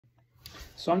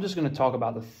So I'm just going to talk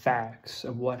about the facts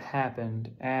of what happened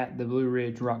at the Blue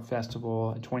Ridge Rock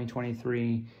Festival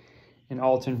 2023 in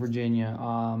Alton, Virginia.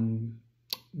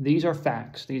 These are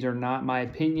facts. These are not my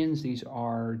opinions. These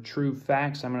are true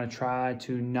facts. I'm going to try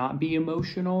to not be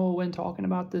emotional when talking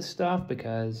about this stuff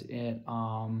because it,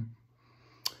 from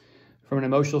an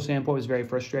emotional standpoint, was very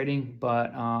frustrating.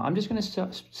 But I'm just going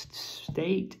to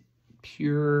state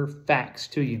pure facts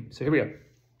to you. So here we go.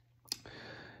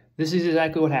 This is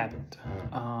exactly what happened.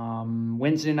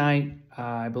 Wednesday night,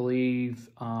 I believe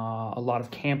a lot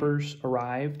of campers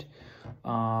arrived.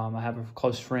 I have a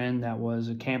close friend that was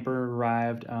a camper,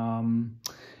 arrived.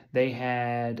 They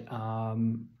had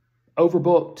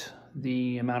overbooked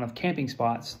the amount of camping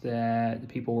spots that the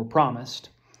people were promised.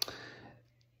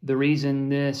 The reason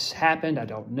this happened, I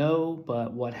don't know,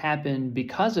 but what happened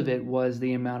because of it was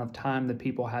the amount of time that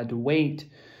people had to wait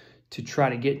to try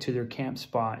to get to their camp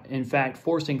spot. In fact,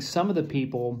 forcing some of the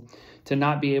people to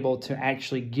not be able to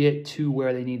actually get to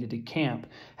where they needed to camp,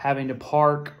 having to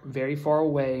park very far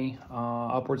away,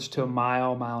 upwards to a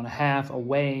mile, mile and a half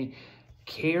away,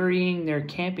 carrying their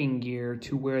camping gear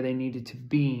to where they needed to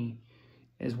be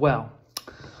as well.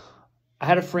 I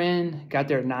had a friend, got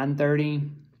there at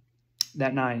 9:30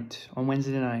 that night, on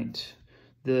Wednesday night,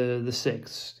 the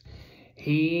 6th.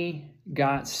 He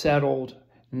got settled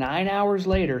 9 hours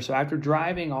later, so after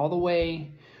driving all the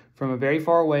way from very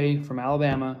far away from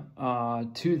Alabama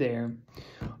to there,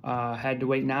 had to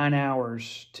wait 9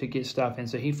 hours to get stuff in.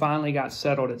 So he finally got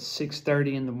settled at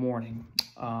 6:30 in the morning.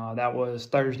 That was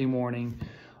Thursday morning,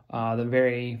 the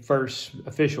very first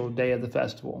official day of the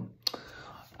festival.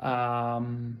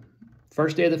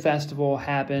 First day of the festival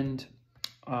happened.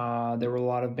 There were a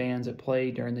lot of bands that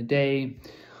played during the day.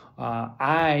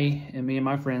 I and me and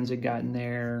my friends had gotten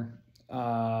there.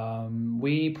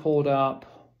 We pulled up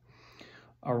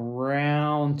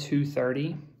around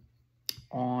 2:30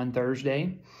 on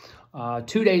Thursday.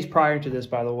 2 days prior to this,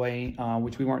 by the way,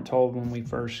 which we weren't told when we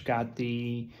first got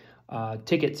the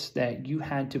tickets, that you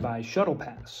had to buy a shuttle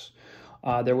pass.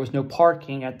 There was no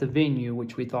parking at the venue,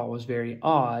 which we thought was very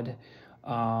odd,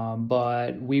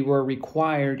 but we were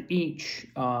required each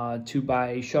to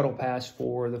buy a shuttle pass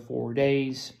for the 4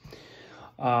 days.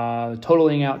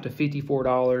 Totaling out to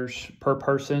 $54 per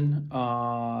person.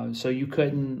 So you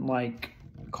couldn't like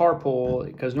carpool,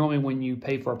 because normally when you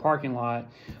pay for a parking lot,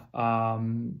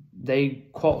 they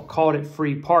called it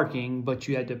free parking, but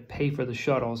you had to pay for the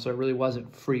shuttle. So it really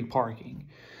wasn't free parking.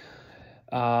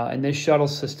 And this shuttle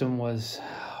system was,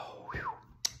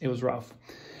 it was rough.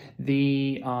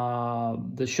 The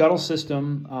shuttle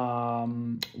system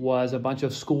was a bunch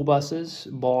of school buses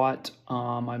bought,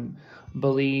 I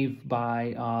believe,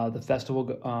 by the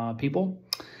festival people.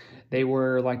 They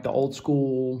were like the old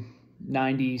school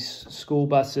 90s school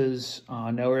buses,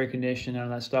 no air conditioning,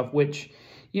 none of that stuff, which,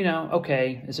 you know,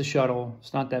 okay, it's a shuttle.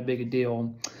 It's not that big a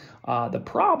deal. The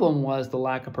problem was the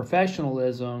lack of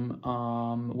professionalism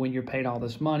when you're paid all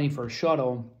this money for a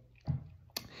shuttle.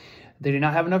 They did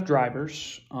not have enough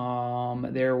drivers.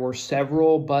 There were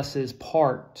several buses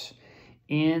parked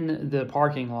in the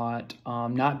parking lot,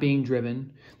 not being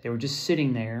driven. They were just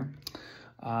sitting there.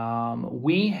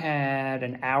 We had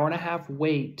an hour-and-a-half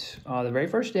wait the very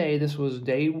first day. This was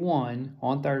day 1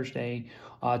 on Thursday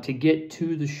to get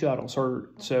to the shuttle.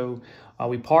 So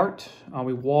we parked,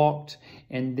 we walked,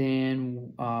 and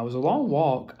then it was a long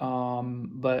walk,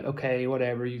 but okay,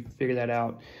 whatever, you figure that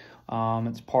out.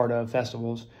 It's part of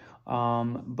festivals.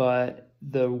 But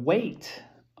the wait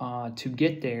to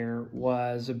get there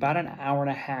was about an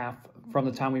hour-and-a-half from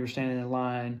the time we were standing in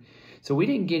line. So we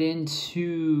didn't get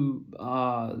into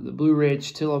the Blue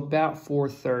Ridge till about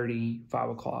 4:30, 5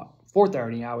 o'clock.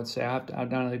 4:30, I would say. I've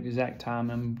done the exact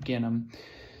time. I'm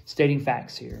stating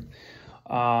facts here.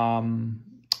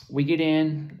 We get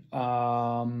in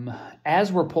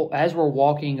as we're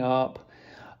walking up.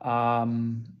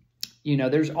 You know,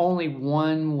 there's only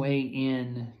one way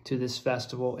in to this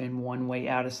festival and one way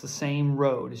out. It's the same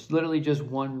road. It's literally just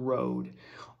one road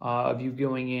of you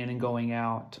going in and going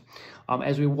out.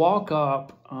 As we walk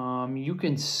up, you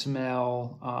can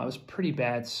smell, it was a pretty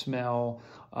bad smell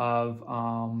of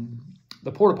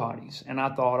the porta potties. And I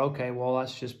thought, okay, well,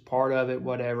 that's just part of it,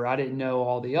 whatever. I didn't know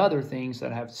all the other things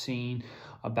that I've seen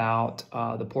about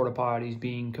the porta potties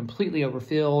being completely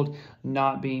overfilled,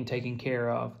 not being taken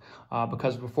care of.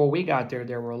 Because before we got there,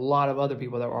 there were a lot of other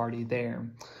people that were already there.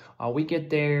 We get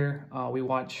there, we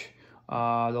watch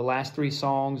the last 3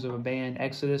 songs of a band,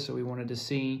 Exodus, that we wanted to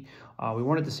see. We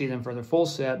wanted to see them for their full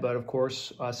set, but of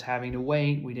course, us having to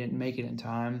wait, we didn't make it in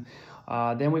time.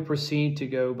 Then we proceed to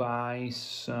go buy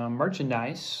some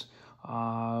merchandise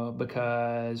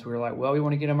because we were like, well, we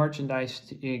want to get a merchandise,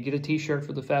 get a t-shirt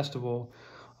for the festival.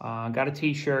 Got a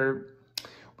t-shirt.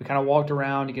 We kind of walked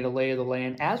around to get a lay of the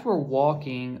land. As we're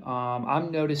walking,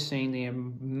 I'm noticing the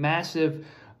massive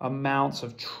amounts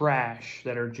of trash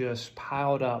that are just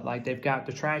piled up. Like they've got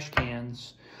the trash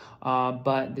cans,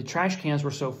 but the trash cans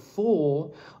were so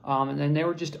full, and then they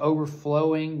were just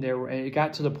overflowing. It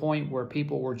got to the point where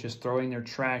people were just throwing their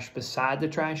trash beside the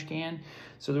trash can.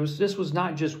 So this was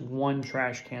not just one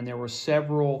trash can. There were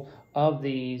several of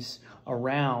these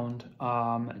around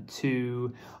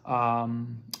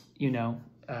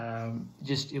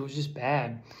it was just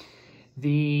bad.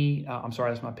 I'm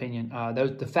sorry, that's my opinion.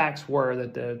 The facts were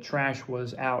that the trash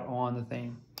was out on the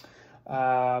thing.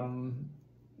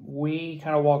 We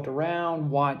kind of walked around,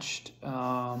 watched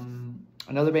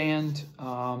another band.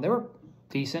 They were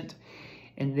decent.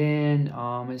 And then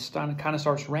it kind of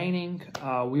starts raining.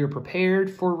 We were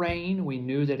prepared for rain. We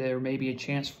knew that there may be a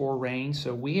chance for rain.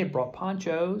 So we had brought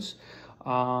ponchos.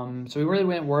 So we really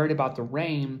weren't worried about the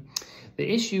rain. The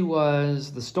issue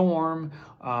was the storm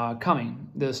coming.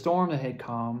 The storm that had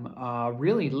come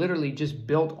really literally just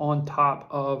built on top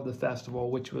of the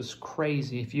festival, which was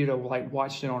crazy. If you'd have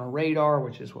watched it on a radar,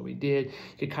 which is what we did, you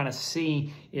could kind of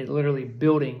see it literally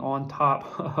building on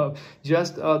top of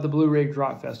just the Blue Ridge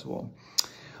Rock Festival.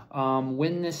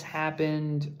 When this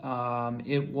happened,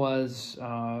 it was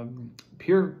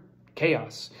pure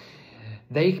chaos.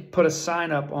 They put a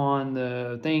sign up on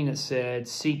the thing that said,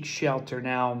 "Seek shelter."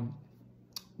 Now,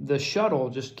 the shuttle,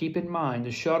 just keep in mind,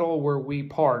 the shuttle where we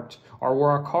parked, or where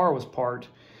our car was parked,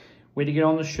 we had to get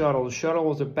on the shuttle. The shuttle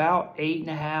was about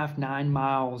 8.5, 9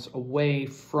 miles away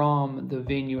from the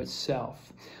venue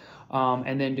itself.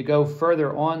 And then to go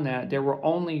further on that, there were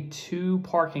only 2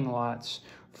 parking lots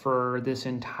for this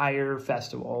entire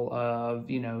festival of,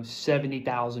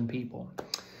 70,000 people,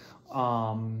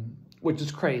 which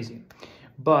is crazy.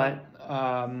 But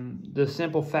the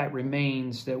simple fact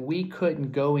remains that we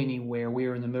couldn't go anywhere. We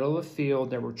were in the middle of a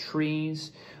field. There were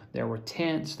trees. There were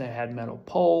tents that had metal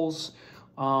poles.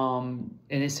 And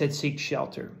it said, "Seek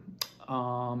shelter."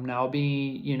 Now, I'll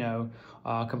be,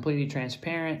 completely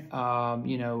transparent.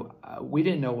 We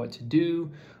didn't know what to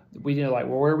do. We didn't well,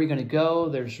 where are we going to go?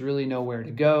 There's really nowhere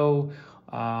to go.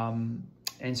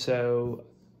 And so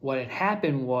what had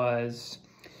happened was,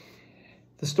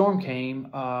 the storm came.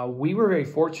 We were very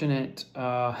fortunate.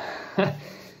 One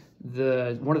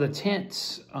of the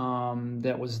tents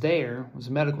that was there, was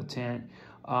a medical tent,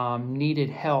 needed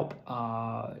help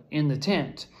in the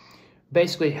tent,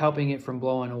 basically helping it from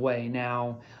blowing away.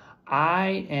 Now,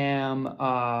 I'm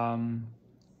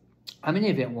in the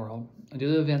event world. I do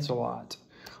the events a lot.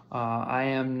 I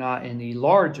am not in the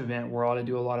large event world. I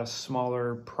do a lot of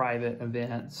smaller private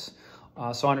events.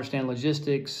 So I understand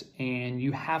logistics, and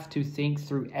you have to think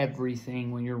through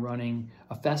everything when you're running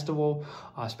a festival,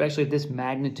 especially at this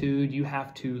magnitude. You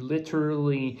have to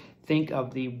literally think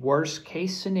of the worst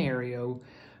case scenario,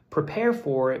 prepare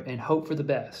for it, and hope for the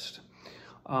best.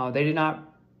 They did not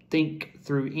think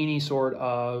through any sort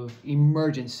of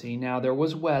emergency. Now, there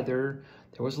was weather,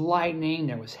 there was lightning,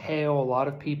 there was hail. A lot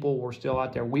of people were still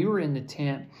out there. We were in the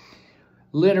tent,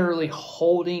 literally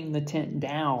holding the tent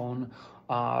down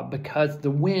because the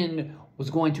wind was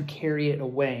going to carry it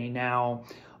away. Now,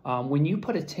 when you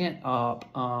put a tent up,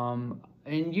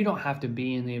 and you don't have to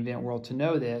be in the event world to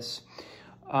know this,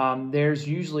 there's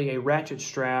usually a ratchet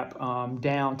strap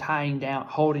tying down,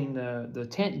 holding the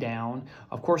tent down.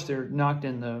 Of course, they're knocked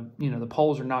in the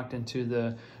poles are knocked into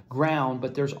the ground,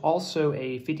 but there's also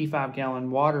a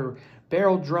 55-gallon water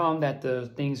barrel drum that the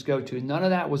things go to. None of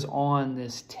that was on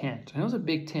this tent. And it was a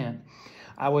big tent.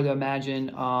 I would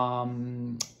imagine,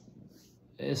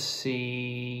 let's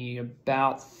see,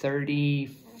 about 30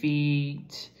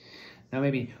 feet, no,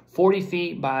 maybe 40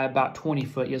 feet by about 20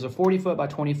 foot. He has a 40 foot by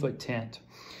 20 foot tent.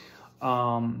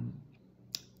 And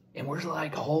we're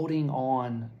like holding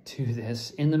on to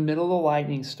this in the middle of the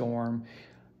lightning storm,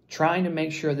 trying to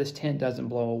make sure this tent doesn't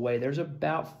blow away. There's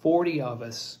about 40 of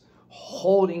us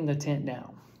holding the tent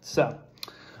down. So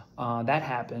that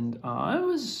happened. It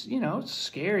was,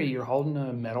 scary. You're holding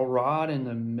a metal rod in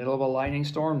the middle of a lightning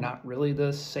storm. Not really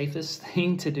the safest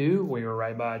thing to do. We were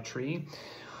right by a tree.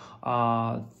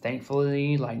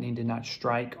 Thankfully, lightning did not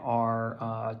strike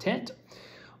our tent.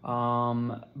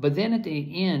 But then at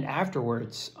the end,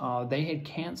 afterwards, they had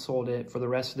canceled it for the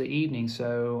rest of the evening.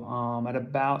 So at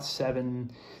about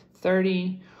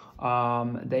 7:30,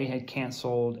 they had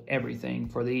canceled everything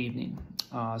for the evening.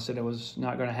 Said it was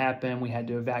not going to happen. We had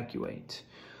to evacuate.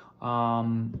 We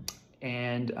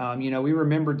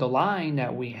remembered the line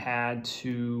that we had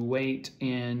to wait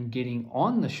in getting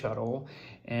on the shuttle.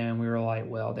 And we were like,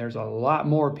 well, there's a lot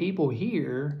more people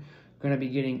here going to be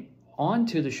getting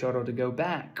onto the shuttle to go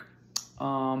back.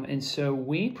 And so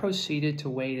we proceeded to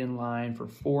wait in line for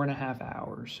 4.5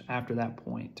 hours after that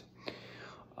point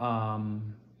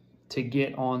to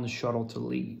get on the shuttle to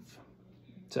leave.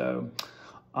 So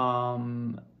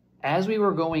as we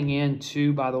were going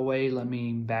into, by the way, let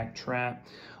me backtrack.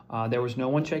 There was no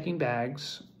one checking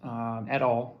bags at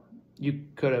all. You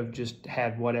could have just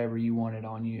had whatever you wanted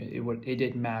on you. It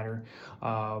didn't matter.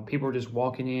 People were just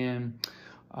walking in.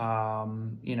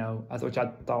 You know, which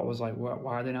I thought was like,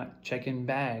 why are they not checking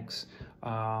bags?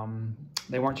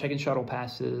 They weren't checking shuttle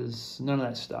passes, none of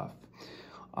that stuff.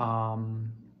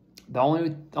 The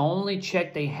only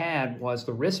check they had was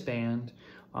the wristband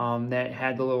that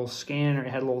had the little scanner,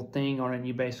 it had a little thing on it, and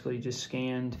you basically just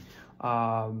scanned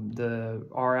the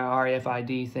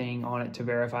RFID thing on it to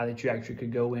verify that you actually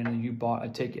could go in and you bought a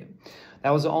ticket. That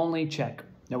was the only check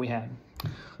that we had.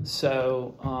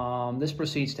 So this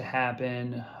proceeds to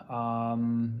happen.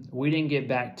 We didn't get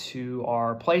back to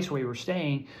our place where we were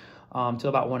staying till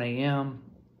about 1 a.m.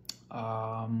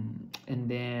 And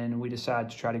then we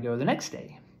decided to try to go the next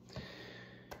day.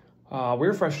 We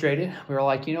were frustrated. We were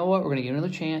like, you know what? We're going to give it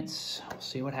another chance. We'll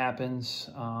see what happens.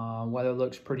 Weather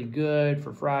looks pretty good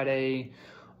for Friday.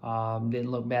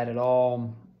 Didn't look bad at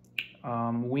all.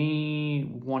 We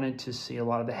wanted to see a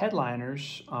lot of the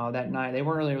headliners that night. They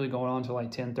weren't really going on until like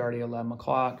 10:30, 11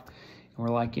 o'clock. And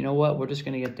we're like, you know what? We're just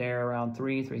going to get there around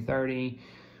 3:30.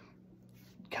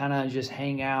 Kind of just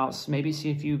hang out, maybe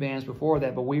see a few bands before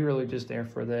that. But we were really just there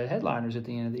for the headliners at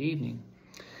the end of the evening.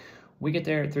 We get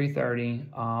there at 3:30.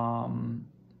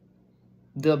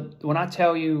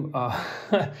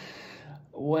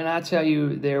 When I tell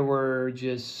you, there were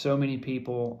just so many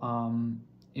people,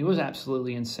 it was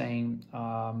absolutely insane.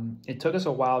 It took us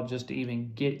a while just to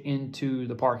even get into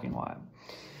the parking lot.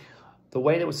 The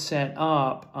way that was set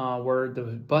up, where the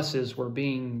buses were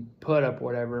being put up,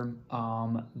 whatever,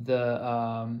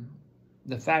 the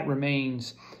fact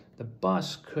remains, the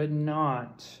bus could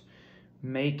not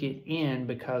make it in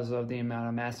because of the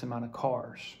massive amount of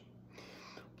cars.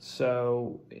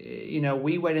 So, you know,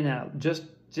 we waited out just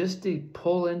to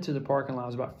pull into the parking lot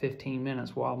was about 15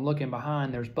 minutes. While I'm looking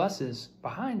behind, there's buses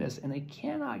behind us and they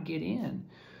cannot get in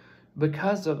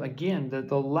because of, again,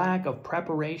 the lack of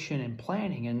preparation and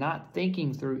planning and not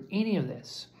thinking through any of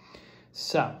this.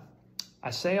 So I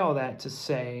say all that to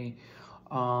say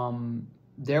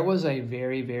there was a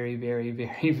very, very, very,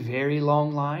 very, very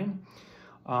long line.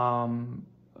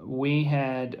 We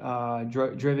had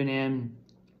driven in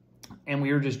and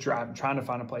we were just trying to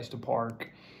find a place to park.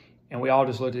 And we all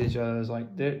just looked at each other. It was like,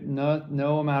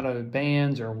 no amount of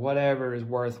bands or whatever is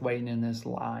worth waiting in this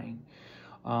line.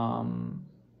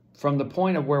 From the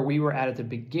point of where we were at the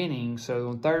beginning, so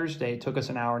on Thursday, it took us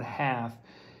an hour and a half.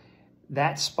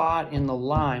 That spot in the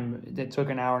line that took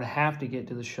an hour and a half to get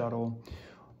to the shuttle,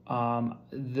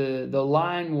 the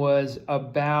line was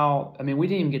about, I mean, we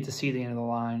didn't even get to see the end of the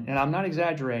line. And I'm not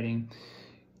exaggerating.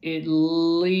 At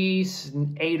least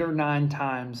 8 or 9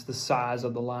 times the size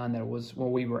of the line that was where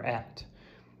we were at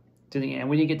to the end.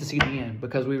 We didn't get to see the end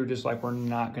because we were just like, we're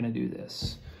not going to do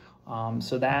this.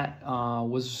 So that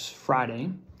was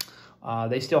Friday.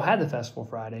 They still had the festival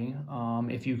Friday,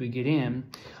 if you could get in.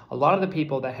 A lot of the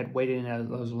people that had waited in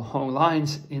those long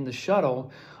lines in the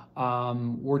shuttle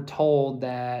were told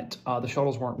that the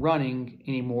shuttles weren't running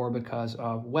anymore because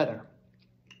of weather.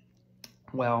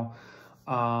 Well,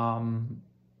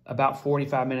 about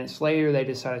 45 minutes later, they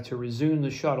decided to resume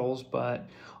the shuttles, but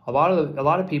a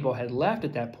lot of people had left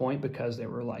at that point because they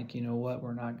were like, you know what,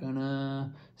 we're not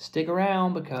gonna stick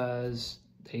around because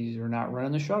they are not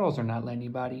running the shuttles, they're not letting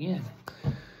anybody in.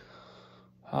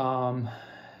 And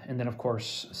then of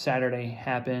course Saturday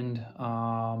happened.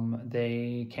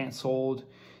 They canceled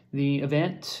the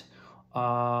event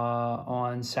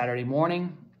on Saturday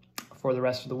morning. For the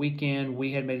rest of the weekend,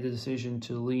 we had made the decision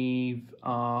to leave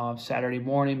Saturday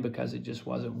morning because it just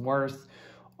wasn't worth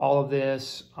all of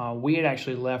this. We had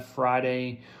actually left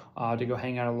Friday to go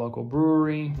hang out at a local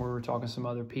brewery. We were talking to some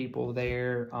other people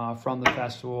there from the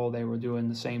festival. They were doing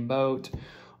the same boat.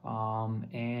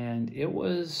 And it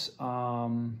was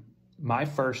my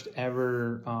first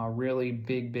ever really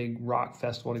big rock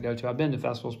festival to go to. I've been to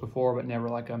festivals before, but never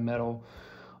like a metal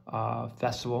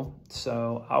festival.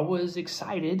 So I was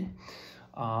excited,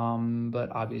 but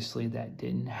obviously that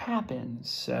didn't happen.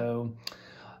 So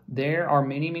there are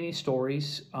many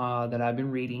stories that I've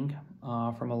been reading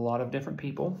from a lot of different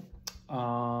people.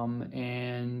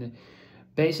 And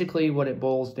basically what it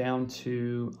boils down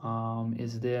to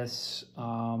is this.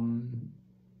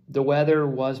 The weather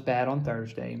was bad on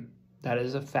Thursday. That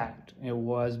is a fact. It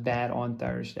was bad on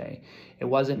Thursday. It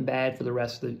wasn't bad for the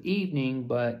rest of the evening,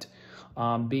 but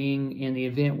being in the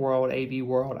event world, AV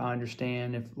world, I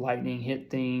understand if lightning hit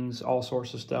things, all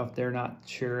sorts of stuff, they're not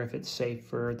sure if it's safe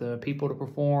for the people to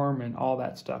perform and all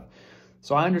that stuff.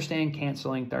 So I understand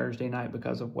canceling Thursday night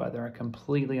because of weather. I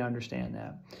completely understand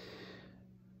that.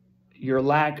 Your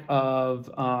lack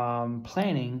of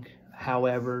planning,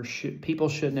 however, people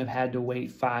shouldn't have had to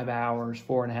wait 5 hours,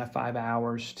 4.5, 5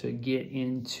 hours to get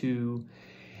into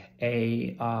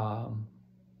a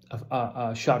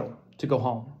shuttle to go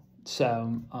home.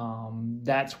 So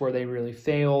that's where they really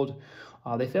failed.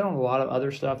 They failed on a lot of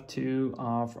other stuff too.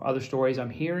 For other stories I'm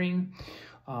hearing,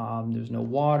 there's no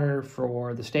water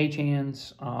for the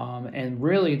stagehands. And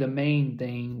really the main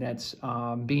thing that's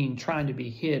trying to be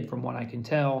hid from what I can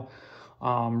tell,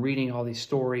 reading all these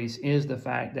stories, is the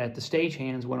fact that the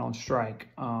stagehands went on strike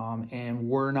and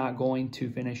we're not going to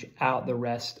finish out the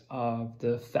rest of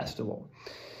the festival.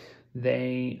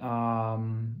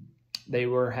 They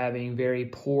were having very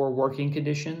poor working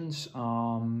conditions,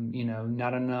 you know,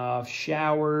 not enough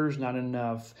showers, not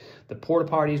enough, the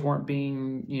porta potties weren't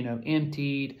being, you know,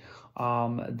 emptied.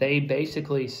 They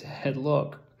basically said,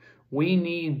 look, we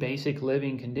need basic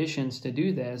living conditions to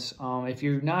do this. If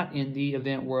you're not in the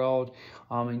event world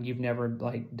and you've never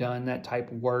like done that type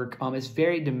of work, it's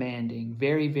very demanding,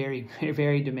 very, very, very,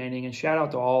 very demanding. And shout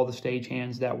out to all the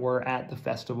stagehands that were at the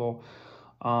festival.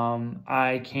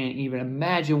 I can't even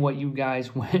imagine what you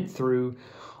guys went through,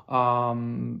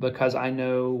 because I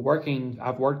know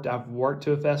I've worked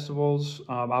to festivals.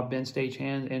 I've been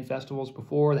stagehand in festivals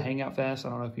before, the Hangout Fest. I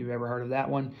don't know if you've ever heard of that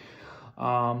one.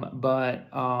 But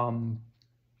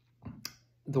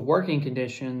the working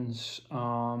conditions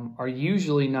are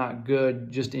usually not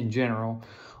good just in general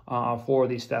for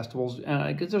these festivals,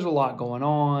 because there's a lot going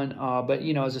on. But,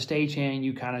 you know, as a stagehand,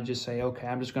 you kind of just say, okay,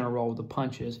 I'm just going to roll with the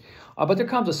punches. But there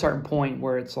comes a certain point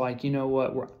where it's like, you know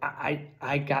what,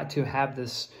 I got to have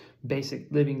this basic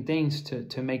living things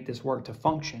to make this work to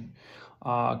function.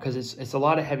 Because it's a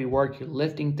lot of heavy work. You're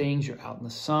lifting things, you're out in the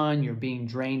sun, you're being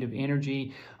drained of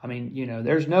energy. I mean, you know,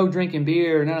 there's no drinking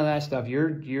beer, none of that stuff.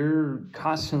 You're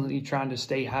constantly trying to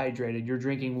stay hydrated. You're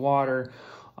drinking water,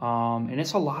 and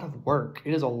it's a lot of work.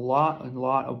 It is a lot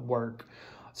of work.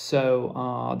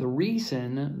 So the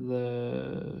reason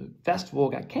the festival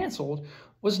got canceled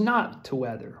was not to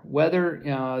weather.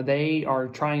 They are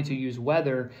trying to use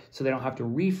weather so they don't have to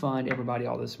refund everybody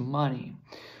all this money.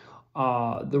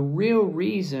 The real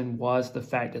reason was the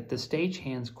fact that the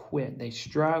stagehands quit. They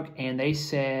struck and they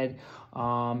said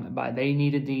they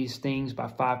needed these things by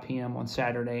 5 p.m. on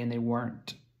Saturday, and they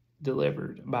weren't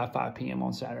delivered by 5 p.m.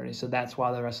 on Saturday. So that's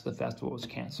why the rest of the festival was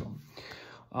canceled.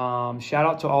 Shout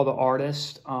out to all the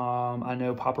artists. I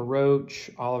know Papa Roach,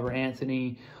 Oliver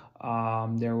Anthony.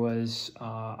 There was,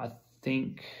 I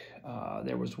think...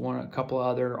 there was a couple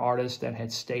other artists that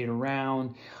had stayed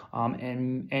around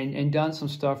and done some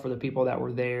stuff for the people that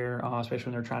were there, especially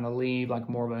when they're trying to leave, like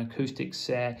more of an acoustic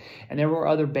set. And there were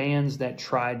other bands that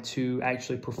tried to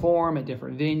actually perform at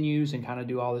different venues and kind of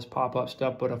do all this pop-up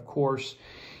stuff. But of course,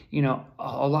 you know,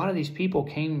 a lot of these people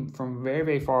came from very,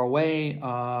 very far away.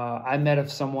 I met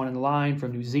someone in line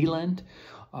from New Zealand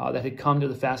that had come to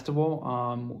the festival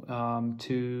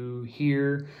to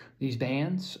hear these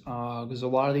bands, because a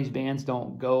lot of these bands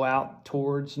don't go out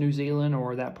towards New Zealand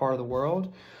or that part of the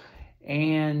world.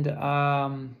 And,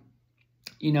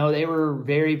 you know, they were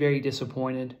very, very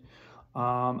disappointed.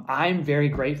 I'm very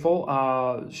grateful.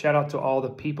 Shout out to all the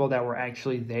people that were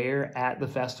actually there at the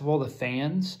festival, the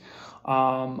fans.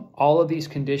 All of these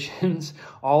conditions,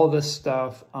 all of this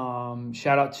stuff,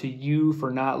 shout out to you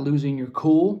for not losing your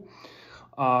cool.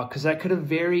 Because that could have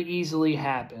very easily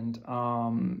happened.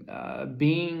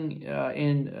 Being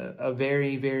in a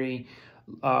very, very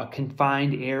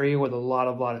confined area with a lot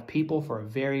of people for a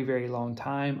very, very long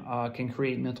time can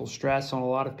create mental stress on a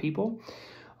lot of people.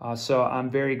 So I'm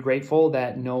very grateful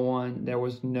that there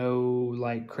was no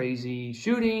like crazy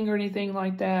shooting or anything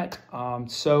like that.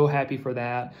 So happy for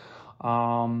that.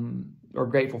 Or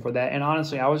grateful for that. And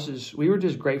honestly, we were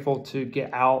just grateful to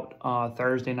get out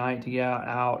Thursday night, to get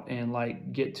out and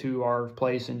like get to our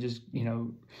place and just, you know,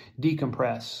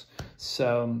 decompress.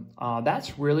 So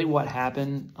that's really what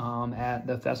happened at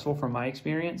the festival from my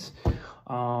experience.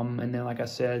 And then, like I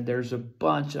said, there's a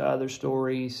bunch of other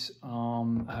stories.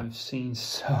 I've seen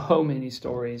so many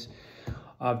stories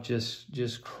of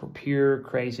just pure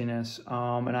craziness.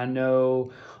 And I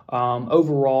know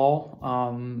overall,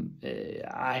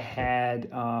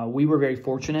 we were very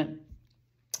fortunate.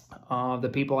 The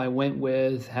people I went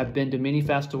with have been to many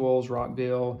festivals,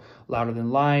 Rockville, Louder Than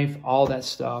Life, all that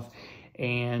stuff.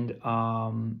 and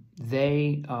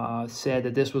they said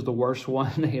that this was the worst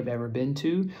one they have ever been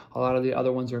to. A lot of the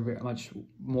other ones are very much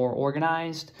more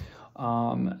organized.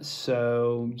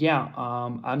 So yeah,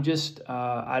 I'm just,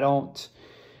 I don't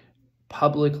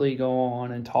publicly go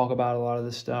on and talk about a lot of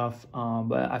this stuff,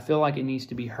 but I feel like it needs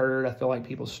to be heard. I feel like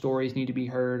people's stories need to be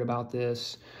heard about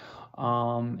this.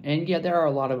 And yeah, there are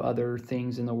a lot of other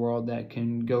things in the world that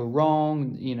can go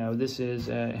wrong. You know, this is,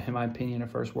 in my opinion, a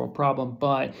first world problem,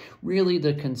 but really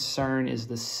the concern is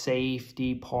the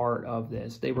safety part of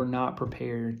this. They were not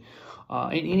prepared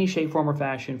in any shape, form, or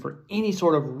fashion for any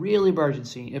sort of real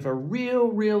emergency. If a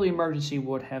real emergency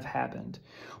would have happened,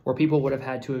 where people would have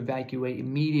had to evacuate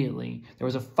immediately, there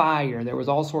was a fire, there was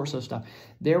all sorts of stuff,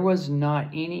 there was not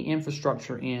any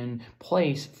infrastructure in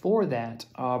place for that.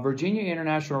 Virginia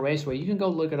International Raceway, you can go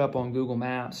look it up on Google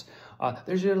Maps.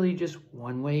 There's literally just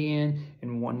one way in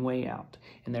and one way out,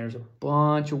 and there's a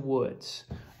bunch of woods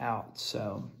out.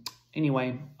 So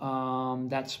anyway,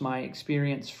 that's my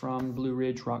experience from Blue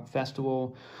Ridge Rock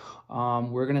Festival.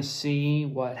 We're going to see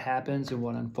what happens and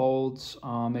what unfolds.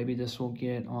 Maybe this will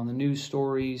get on the news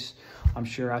stories. I'm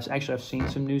sure I've seen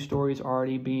some news stories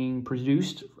already being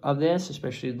produced of this,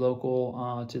 especially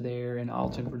local to there in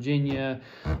Alton, Virginia,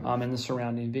 and the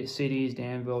surrounding cities,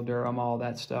 Danville, Durham, all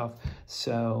that stuff.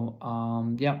 So,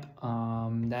 yep,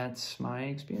 that's my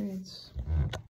experience.